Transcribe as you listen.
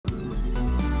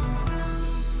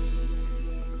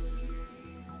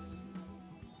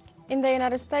In the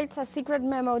United States, a secret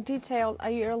memo detailed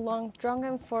a year-long Drug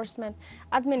Enforcement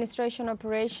Administration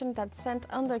operation that sent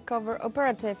undercover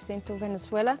operatives into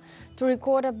Venezuela to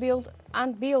record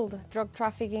and build drug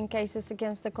trafficking cases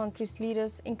against the country's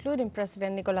leaders, including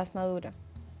President Nicolás Maduro.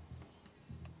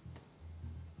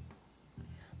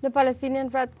 The Palestinian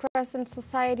Red Crescent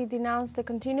Society denounced the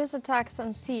continuous attacks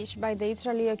and siege by the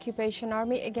Israeli occupation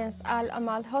army against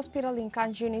Al-Amal Hospital in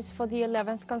Khan Yunis for the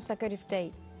 11th consecutive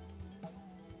day.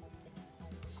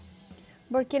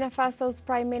 Burkina Faso's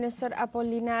Prime Minister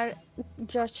Apollinaire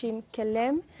Joachim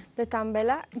Kellem de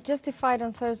Tambela justified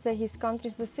on Thursday his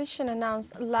country's decision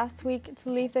announced last week to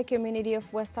leave the Community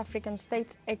of West African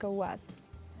States, ECOWAS.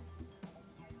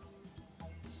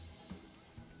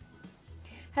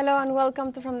 Hello and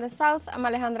welcome to From the South. I'm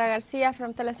Alejandra Garcia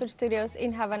from teleSUR Studios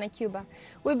in Havana, Cuba.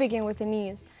 We begin with the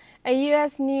news. A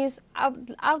U.S. news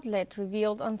outlet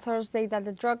revealed on Thursday that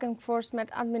the Drug Enforcement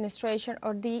Administration,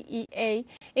 or DEA,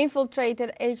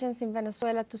 infiltrated agents in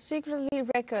Venezuela to secretly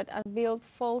record and build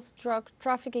false drug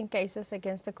trafficking cases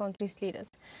against the country's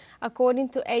leaders. According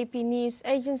to AP News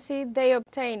Agency, they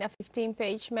obtained a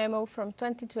 15-page memo from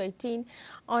 2018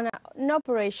 on an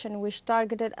operation which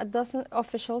targeted a dozen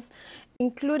officials,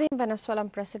 including Venezuelan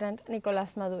President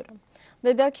Nicolás Maduro.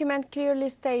 The document clearly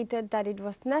stated that it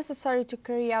was necessary to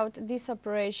carry out this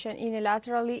operation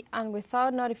unilaterally and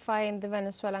without notifying the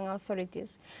Venezuelan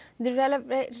authorities. The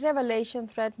revelation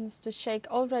threatens to shake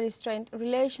already strained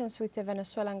relations with the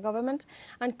Venezuelan government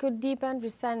and could deepen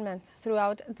resentment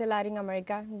throughout the Latin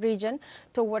America region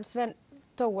towards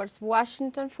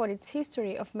Washington for its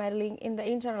history of meddling in the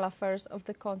internal affairs of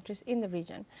the countries in the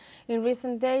region. In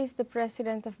recent days, the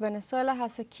president of Venezuela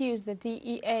has accused the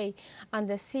DEA and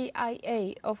the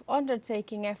CIA of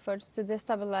undertaking efforts to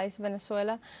destabilize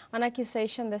Venezuela, an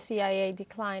accusation the CIA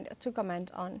declined to comment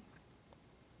on.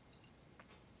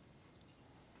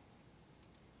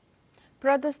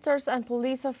 Protesters and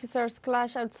police officers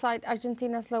clash outside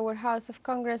Argentina's lower house of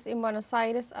Congress in Buenos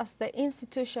Aires as the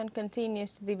institution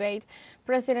continues to debate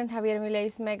President Javier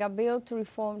Milei's mega bill to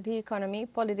reform the economy,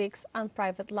 politics, and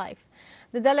private life.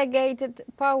 The delegated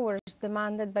powers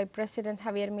demanded by President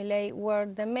Javier Milei were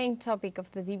the main topic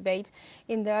of the debate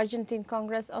in the Argentine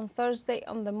Congress on Thursday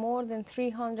on the more than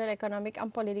 300 economic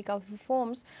and political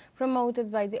reforms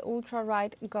promoted by the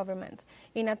ultra-right government,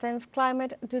 in a tense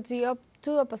climate due to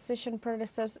two opposition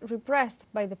protesters repressed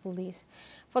by the police.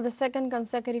 For the second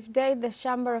consecutive day, the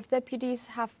Chamber of Deputies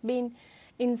have been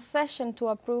in session to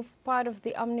approve part of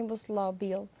the Omnibus Law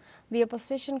bill. The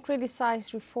opposition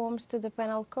criticized reforms to the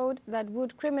penal code that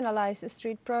would criminalize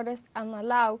street protest and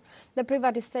allow the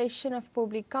privatization of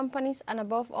public companies and,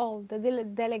 above all, the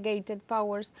delegated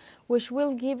powers, which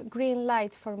will give green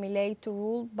light for Milei to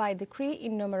rule by decree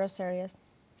in numerous areas.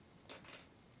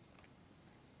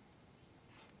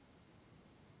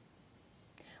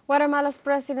 Guatemala's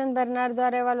President Bernardo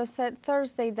Arévalo said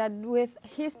Thursday that with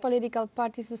his political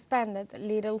party suspended,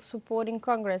 little support in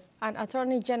Congress, and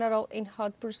Attorney General in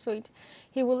hot pursuit,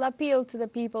 he will appeal to the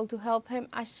people to help him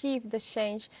achieve the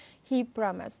change he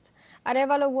promised.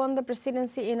 Arévalo won the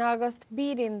presidency in August,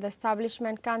 beating the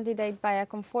establishment candidate by a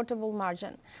comfortable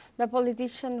margin. The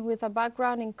politician, with a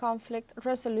background in conflict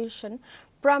resolution,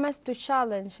 promised to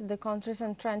challenge the country's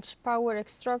entrenched power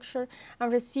structure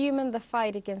and resume the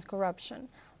fight against corruption.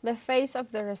 The face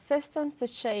of the resistance to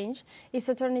change is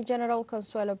Attorney General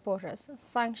Consuelo Porras,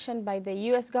 sanctioned by the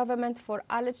U.S. government for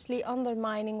allegedly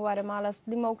undermining Guatemala's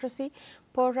democracy.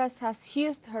 Porras has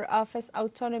used her office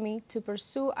autonomy to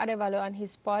pursue Arévalo and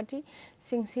his party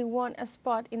since he won a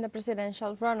spot in the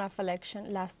presidential runoff election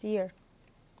last year.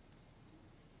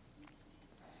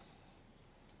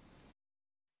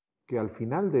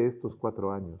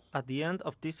 At the end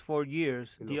of these 4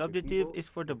 years, the objective is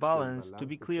for the balance to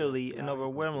be clearly and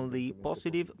overwhelmingly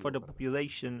positive for the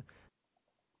population.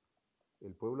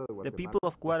 The people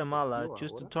of Guatemala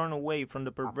chose to turn away from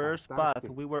the perverse path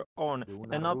we were on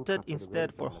and opted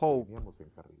instead for hope.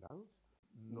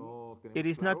 It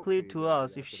is not clear to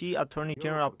us if Attorney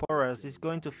General Porras is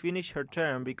going to finish her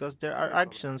term because there are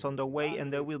actions on the way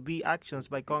and there will be actions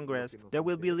by Congress. There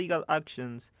will be legal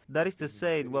actions. That is to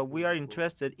say, what we are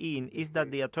interested in is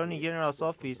that the Attorney General's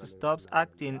office stops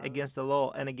acting against the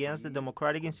law and against the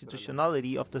democratic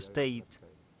institutionality of the state.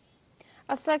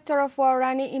 A sector of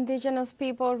Guarani indigenous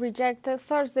people rejected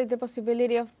Thursday the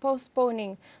possibility of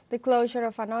postponing the closure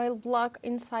of an oil block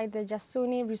inside the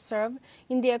Yasuni Reserve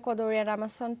in the Ecuadorian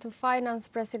Amazon to finance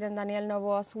President Daniel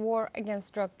Noboa's war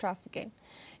against drug trafficking.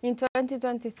 In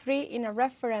 2023, in a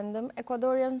referendum,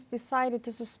 Ecuadorians decided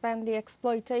to suspend the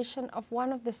exploitation of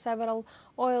one of the several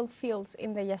oil fields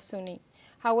in the Yasuni.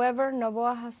 However,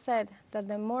 Noboa has said that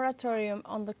the moratorium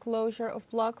on the closure of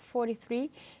Block 43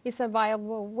 is a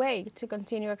viable way to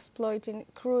continue exploiting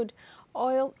crude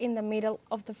oil in the middle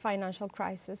of the financial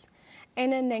crisis.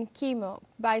 Ene Nenkimo,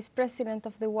 vice president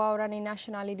of the Waorani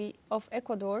nationality of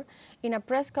Ecuador, in a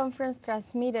press conference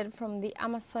transmitted from the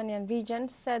Amazonian region,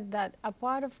 said that a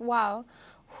part of WAO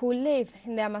who live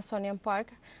in the Amazonian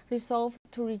park resolved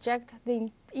to reject the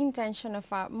intention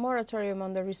of a moratorium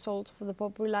on the result of the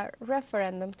popular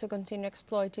referendum to continue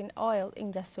exploiting oil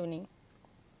in Yasuni.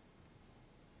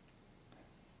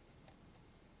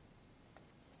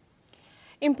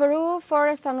 In Peru,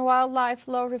 forest and wildlife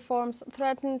law reforms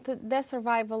threaten the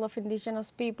survival of indigenous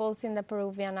peoples in the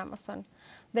Peruvian Amazon.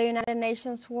 The United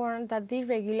Nations warned that these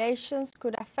regulations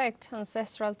could affect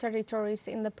ancestral territories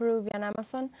in the Peruvian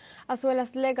Amazon, as well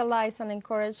as legalize and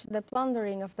encourage the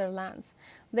plundering of their lands.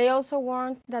 They also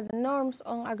warned that the norms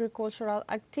on agricultural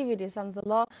activities and the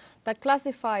law that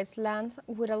classifies lands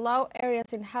would allow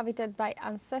areas inhabited by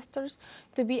ancestors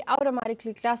to be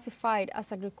automatically classified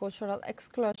as agricultural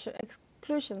exclusion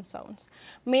zones.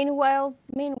 Meanwhile,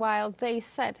 they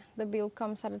said the bill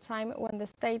comes at a time when the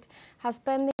state has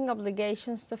pending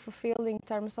obligations to fulfill in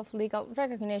terms of legal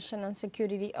recognition and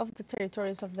security of the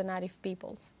territories of the native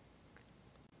peoples.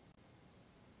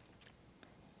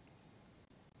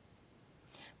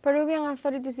 Peruvian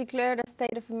authorities declared a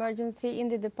state of emergency in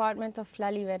the department of La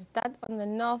Libertad on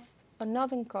the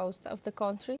northern coast of the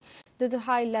country due to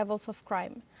high levels of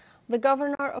crime. The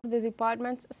governor of the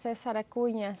department, Cesar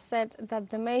Acuña, said that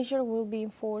the measure will be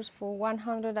enforced for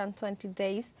 120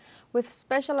 days, with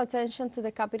special attention to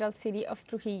the capital city of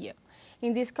Trujillo.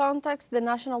 In this context, the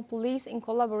national police, in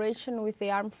collaboration with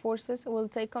the armed forces, will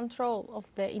take control of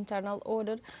the internal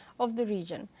order of the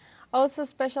region. Also,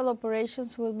 special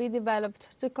operations will be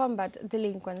developed to combat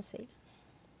delinquency.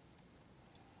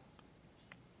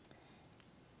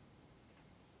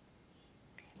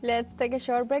 Let's take a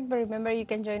short break, but remember you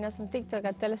can join us on TikTok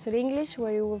at teleSUR English,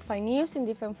 where you will find news in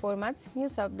different formats,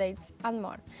 news updates, and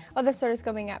more. Other stories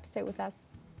coming up. Stay with us.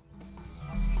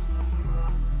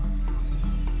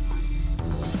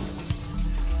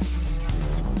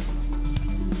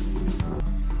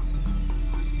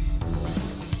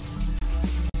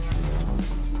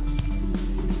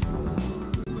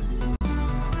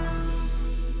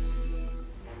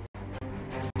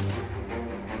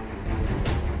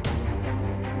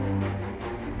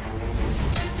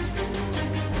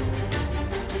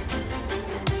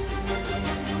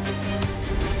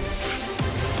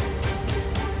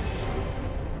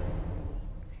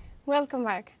 Welcome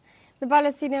back. The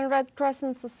Palestinian Red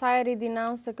Crescent Society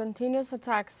denounced the continuous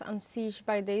attacks and siege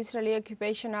by the Israeli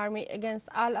occupation army against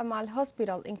Al-Amal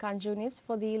Hospital in Khan Yunis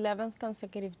for the 11th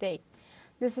consecutive day.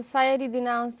 The society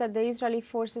denounced that the Israeli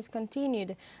forces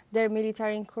continued their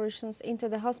military incursions into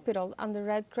the hospital and the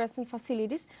Red Crescent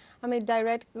facilities amid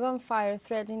direct gunfire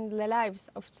threatening the lives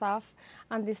of staff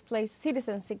and displaced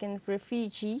citizens seeking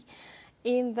refuge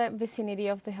in the vicinity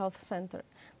of the health center.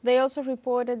 They also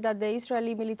reported that the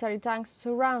Israeli military tanks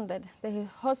surrounded the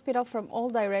hospital from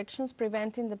all directions,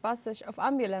 preventing the passage of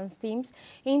ambulance teams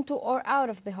into or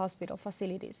out of the hospital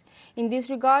facilities. In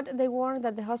this regard, they warned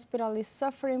that the hospital is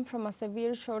suffering from a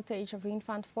severe shortage of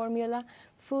infant formula,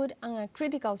 food, and a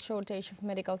critical shortage of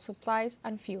medical supplies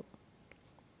and fuel.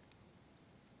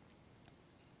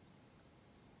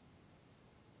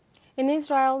 In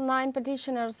Israel, 9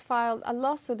 petitioners filed a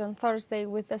lawsuit on Thursday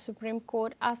with the Supreme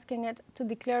Court asking it to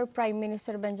declare Prime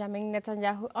Minister Benjamin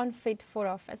Netanyahu unfit for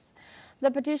office. The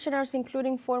petitioners,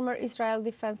 including former Israel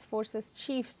Defense Forces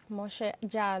chiefs Moshe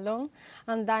Ya'alon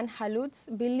and Dan Halutz,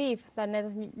 believe that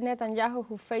Netanyahu,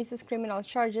 who faces criminal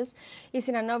charges, is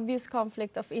in an obvious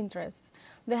conflict of interest.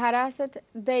 The Harassed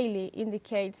Daily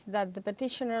indicates that the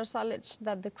petitioners allege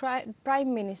that the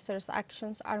Prime Minister's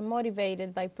actions are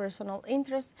motivated by personal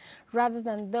interests rather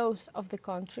than those of the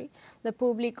country, the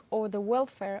public, or the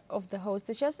welfare of the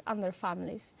hostages and their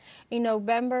families. In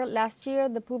November last year,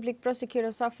 the Public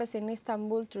Prosecutor's Office in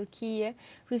Istanbul, Turkey,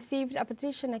 received a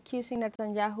petition accusing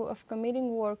Netanyahu of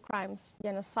committing war crimes,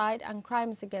 genocide, and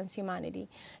crimes against humanity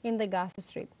in the Gaza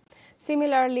Strip.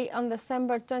 Similarly, on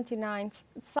December 29th,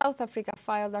 South Africa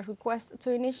filed a request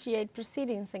to initiate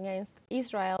proceedings against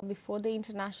Israel before the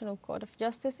International Court of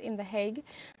Justice in The Hague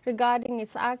regarding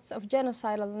its acts of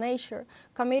genocidal nature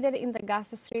committed in the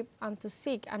Gaza Strip and to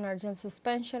seek an urgent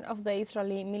suspension of the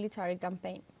Israeli military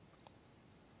campaign.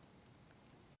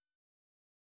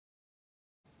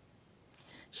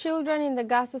 Children in the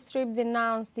Gaza Strip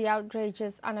denounced the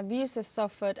outrages and abuses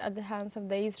suffered at the hands of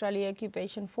the Israeli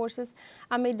occupation forces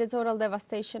amid the total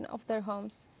devastation of their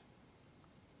homes.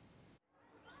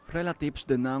 Relatives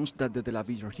denounced that the Tel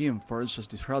Aviv regime forces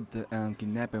disrupted and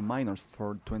kidnapped minors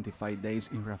for 25 days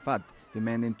in Rafat,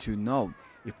 demanding to know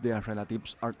if their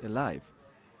relatives are alive.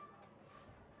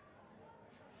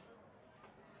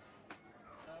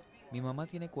 Mi mamá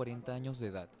tiene 40 años de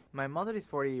edad. My mother is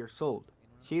 40 years old.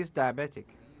 She is diabetic.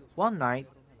 One night,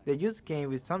 the Jews came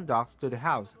with some dogs to the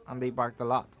house and they barked a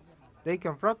lot. They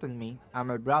confronted me and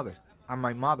my brothers and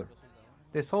my mother.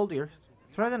 The soldiers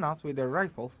threatened us with their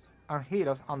rifles and hit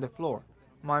us on the floor.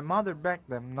 My mother begged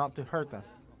them not to hurt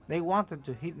us. They wanted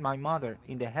to hit my mother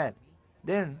in the head.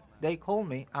 Then they called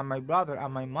me and my brother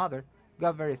and my mother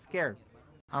got very scared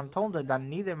and told them that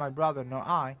neither my brother nor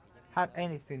I had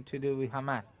anything to do with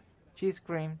Hamas. She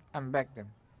screamed and begged them.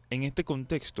 En este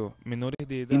contexto, menores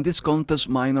de edad. In this context,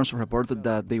 minors reported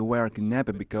that they were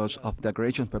kidnapped because of the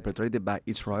aggressions perpetrated by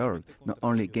Israel, not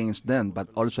only against them, but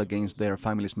also against their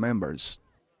families members.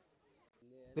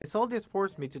 The soldiers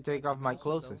forced me to take off my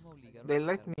clothes. They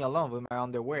left me alone with my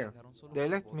underwear. They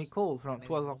left me cold from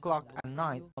 12 o'clock at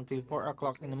night until 4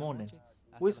 o'clock in the morning.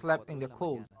 We slept in the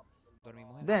cold.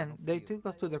 Then they took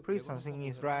us to the prisons in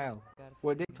Israel,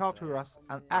 where they tortured us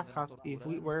and asked us if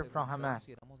we were from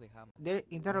Hamas. They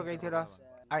interrogated us.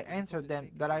 I answered them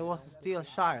that I was still a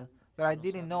child, that I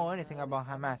didn't know anything about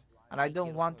Hamas, and I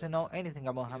don't want to know anything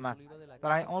about Hamas,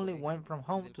 that I only went from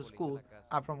home to school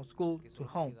and from school to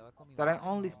home, that I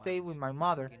only stayed with my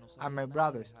mother and my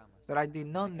brothers, that I did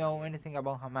not know anything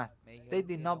about Hamas. They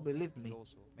did not believe me.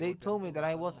 They told me that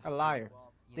I was a liar.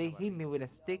 They hit me with a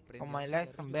stick on my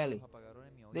legs and belly.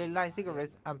 They light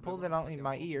cigarettes and pulled them out in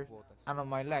my ears and on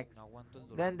my legs.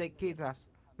 Then they kicked us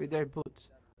with their boots.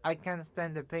 I can't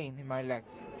stand the pain in my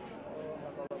legs.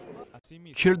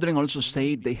 Children also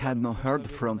said they had not heard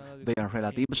from their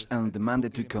relatives and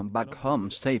demanded to come back home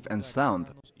safe and sound.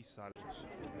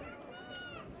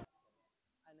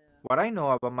 What I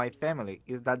know about my family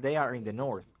is that they are in the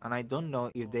north, and I don't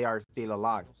know if they are still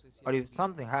alive, or if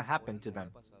something had happened to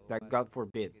them, that God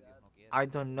forbid. I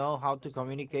don't know how to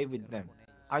communicate with them.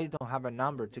 I don't have a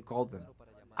number to call them.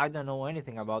 I don't know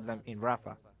anything about them in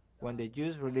Rafah. When the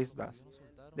Jews released us,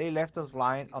 they left us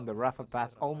lying on the Rafah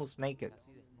Pass almost naked.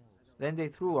 Then they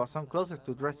threw us some clothes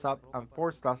to dress up and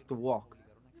forced us to walk.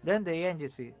 Then the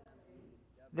agency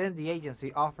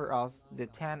offered us the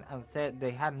tent and said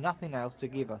they had nothing else to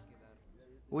give us.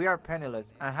 We are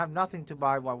penniless and have nothing to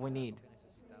buy what we need.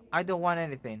 I don't want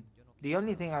anything. The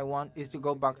only thing I want is to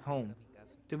go back home,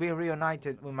 to be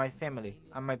reunited with my family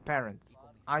and my parents.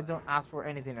 I don't ask for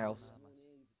anything else.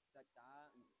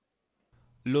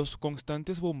 Los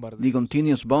constantes The bombardeos.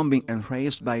 continuous bombing and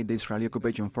raids by the Israeli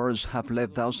occupation force have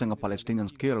led thousands of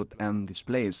Palestinians killed and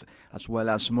displaced, as well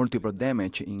as multiple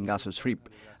damage in Gaza Strip.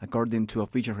 According to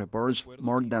official reports,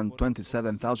 more than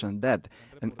 27,000 dead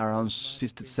and around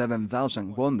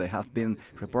 67,000 wounded have been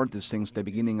reported since the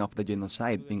beginning of the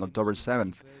genocide in October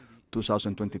 7,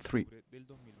 2023.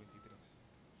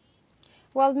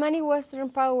 While many Western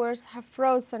powers have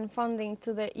frozen funding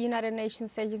to the United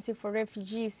Nations Agency for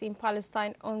Refugees in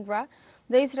Palestine, UNRWA,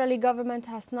 the Israeli government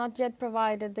has not yet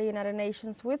provided the United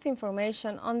Nations with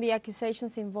information on the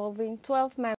accusations involving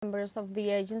 12 members of the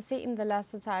agency in the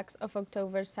last attacks of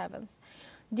October 7th.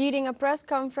 During a press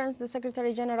conference, the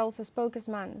Secretary General's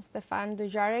spokesman, Stefan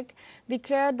Dujarric,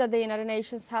 declared that the United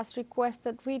Nations has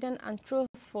requested written and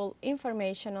truthful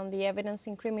information on the evidence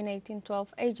incriminating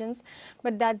 12 agents,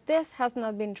 but that this has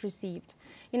not been received.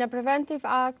 In a preventive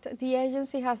act, the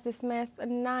agency has dismissed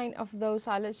 9 of those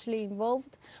allegedly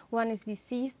involved. 1 is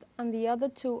deceased, and the other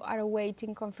 2 are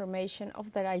awaiting confirmation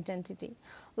of their identity.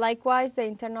 Likewise, the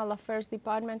Internal Affairs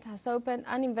Department has opened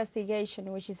an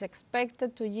investigation which is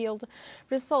expected to yield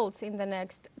results in the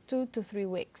next 2 to 3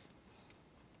 weeks.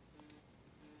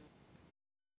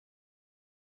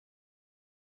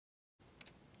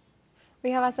 We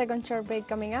have a second short break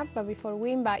coming up, but before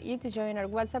we invite you to join our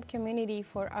WhatsApp community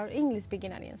for our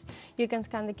English-speaking audience, you can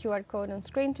scan the QR code on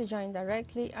screen to join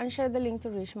directly and share the link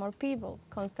to reach more people.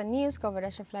 Constant news,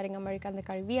 coverage of Latin America and the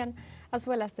Caribbean, as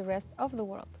well as the rest of the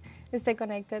world. Stay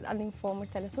connected and inform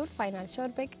with teleSUR. Final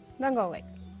short break. Don't go away.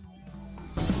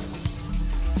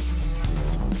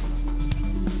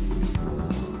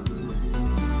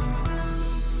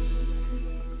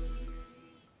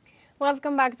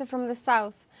 Welcome back to From the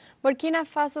South. Burkina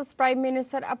Faso's Prime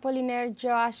Minister Apollinaire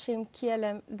Joachim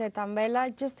Kielem de Tambela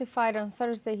justified on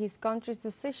Thursday his country's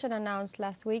decision announced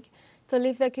last week to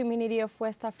leave the Community of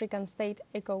West African States,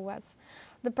 ECOWAS.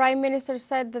 The Prime Minister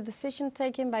said the decision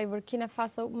taken by Burkina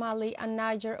Faso, Mali and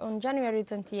Niger on January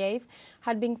 28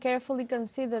 had been carefully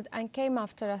considered and came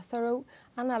after a thorough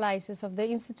analysis of the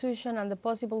institution and the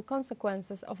possible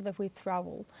consequences of the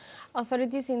withdrawal.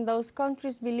 Authorities in those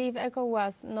countries believe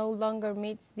ECOWAS no longer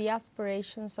meets the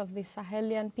aspirations of the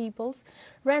Sahelian peoples,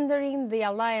 rendering the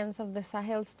alliance of the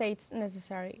Sahel states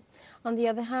necessary. On the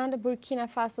other hand, Burkina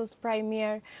Faso's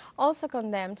premier also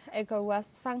condemned ECOWAS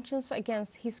sanctions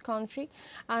against his country,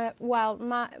 while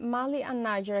Mali and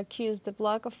Niger accused the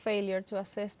bloc of failure to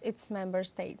assist its member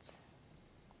states.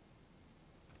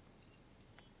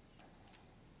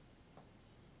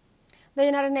 The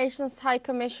United Nations High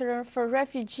Commissioner for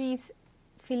Refugees,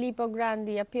 Filippo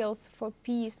Grandi, appeals for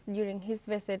peace during his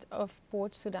visit of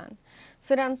Port Sudan.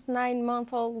 Sudan's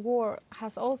 9-month-old war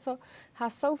has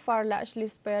so far largely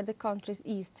spared the country's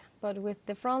east, but with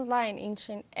the front line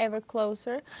inching ever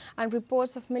closer and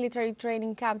reports of military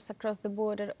training camps across the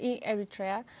border in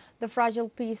Eritrea, the fragile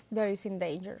peace there is in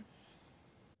danger.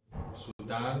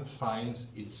 Sudan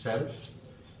finds itself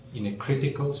in a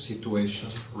critical situation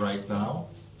right now,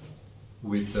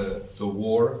 with the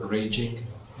war raging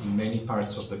in many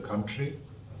parts of the country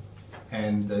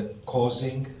and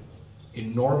causing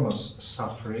enormous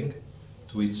suffering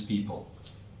to its people.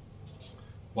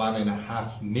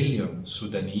 1.5 million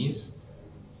Sudanese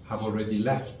have already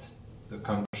left the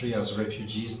country as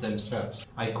refugees themselves.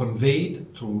 I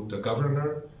conveyed to the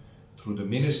governor, through the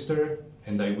minister,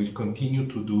 and I will continue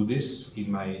to do this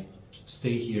in my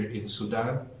stay here in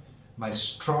Sudan, my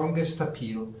strongest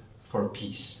appeal for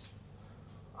peace.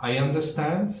 I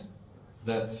understand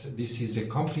that this is a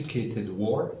complicated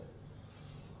war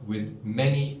with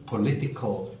many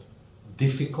political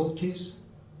difficulties,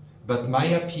 but my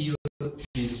appeal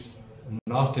is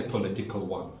not a political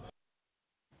one.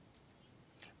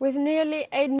 With nearly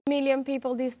 8 million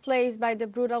people displaced by the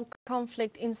brutal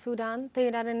conflict in Sudan, the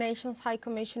United Nations High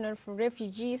Commissioner for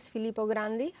Refugees, Filippo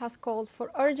Grandi, has called for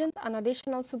urgent and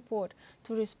additional support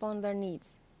to respond to their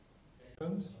needs.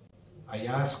 I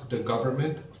ask the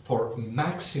government for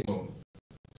maximum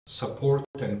support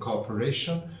and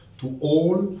cooperation to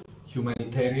all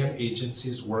humanitarian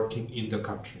agencies working in the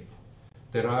country.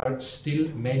 There are still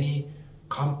many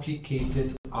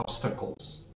complicated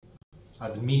obstacles,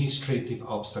 administrative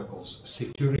obstacles,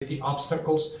 security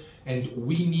obstacles, and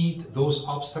we need those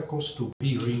obstacles to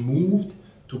be removed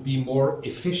to be more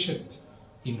efficient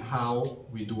in how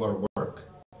we do our work.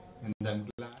 And I'm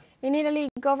glad. In Italy,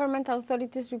 government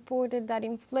authorities reported that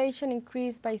inflation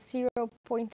increased by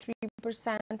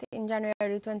 0.3% in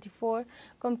January 24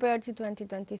 compared to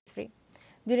 2023.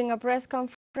 During a press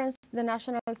conference, the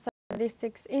National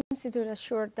Statistics Institute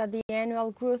assured that the annual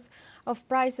growth of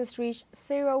prices reached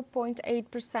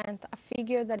 0.8%, a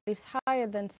figure that is higher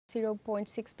than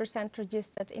 0.6%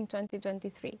 registered in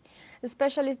 2023.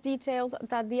 Specialists detailed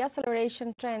that the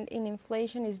acceleration trend in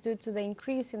inflation is due to the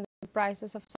increase in the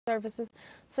prices of services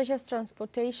such as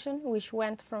transportation, which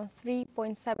went from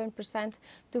 3.7%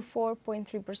 to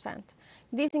 4.3%.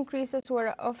 These increases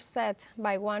were offset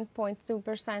by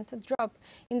 1.2% drop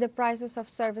in the prices of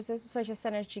services such as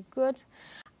energy goods,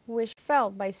 which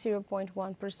fell by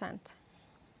 0.1%.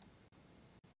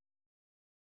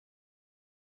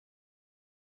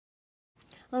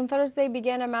 On Thursday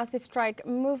began a massive strike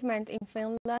movement in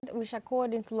Finland, which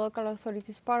according to local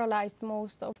authorities paralyzed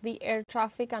most of the air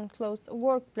traffic and closed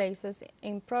workplaces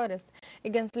in protest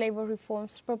against labor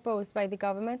reforms proposed by the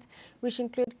government, which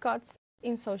include cuts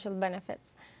in social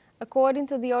benefits. According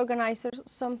to the organizers,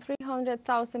 some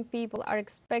 300,000 people are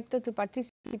expected to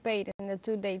participate in the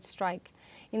two-day strike.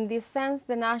 In this sense,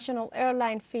 the national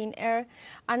airline Finnair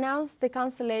announced the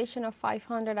cancellation of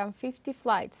 550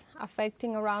 flights,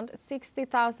 affecting around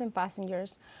 60,000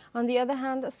 passengers. On the other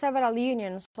hand, several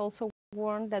unions also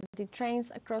warned that the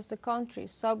trains across the country,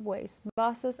 subways,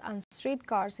 buses and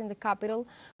streetcars in the capital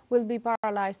will be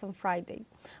paralyzed on Friday,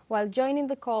 while joining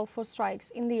the call for strikes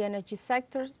in the energy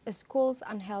sectors, schools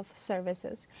and health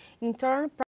services. In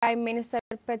turn, Prime Minister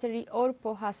Petteri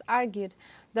Orpo has argued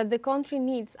that the country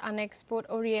needs an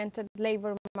export-oriented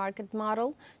labor market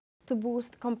model to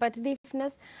boost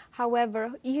competitiveness.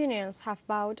 However, unions have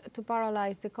vowed to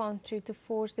paralyze the country to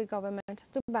force the government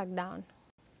to back down.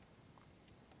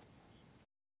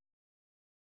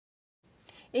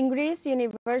 In Greece,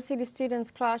 university students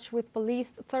clashed with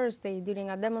police Thursday during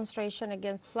a demonstration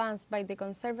against plans by the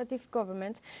conservative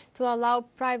government to allow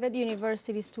private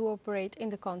universities to operate in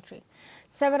the country.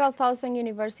 Several thousand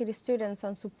university students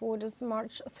and supporters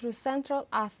marched through central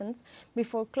Athens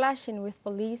before clashing with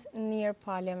police near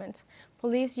Parliament.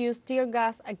 Police used tear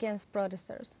gas against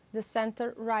protesters. The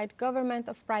center-right government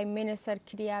of Prime Minister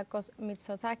Kyriakos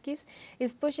Mitsotakis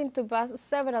is pushing to pass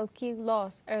several key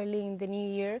laws early in the new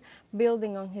year,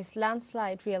 building on his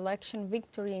landslide re-election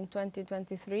victory in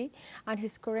 2023 and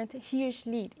his current huge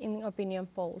lead in opinion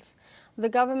polls. The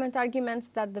government arguments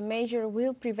that the measure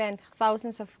will prevent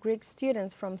thousands of Greek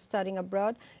students from studying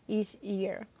abroad each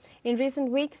year. In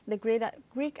recent weeks, the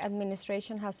Greek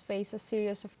administration has faced a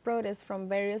series of protests from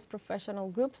various professional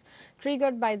groups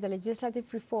triggered by the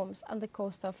legislative reforms and the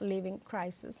cost of living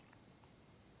crisis.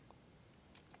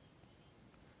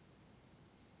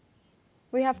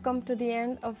 We have come to the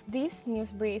end of this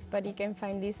news brief, but you can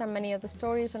find this and many other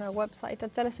stories on our website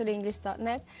at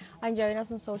telesurenglish.net and join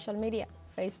us on social media,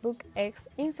 Facebook, X,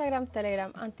 Instagram,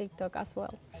 Telegram, and TikTok as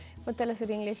well. For TeleSUR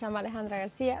English, I'm Alejandra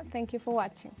Garcia. Thank you for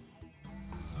watching.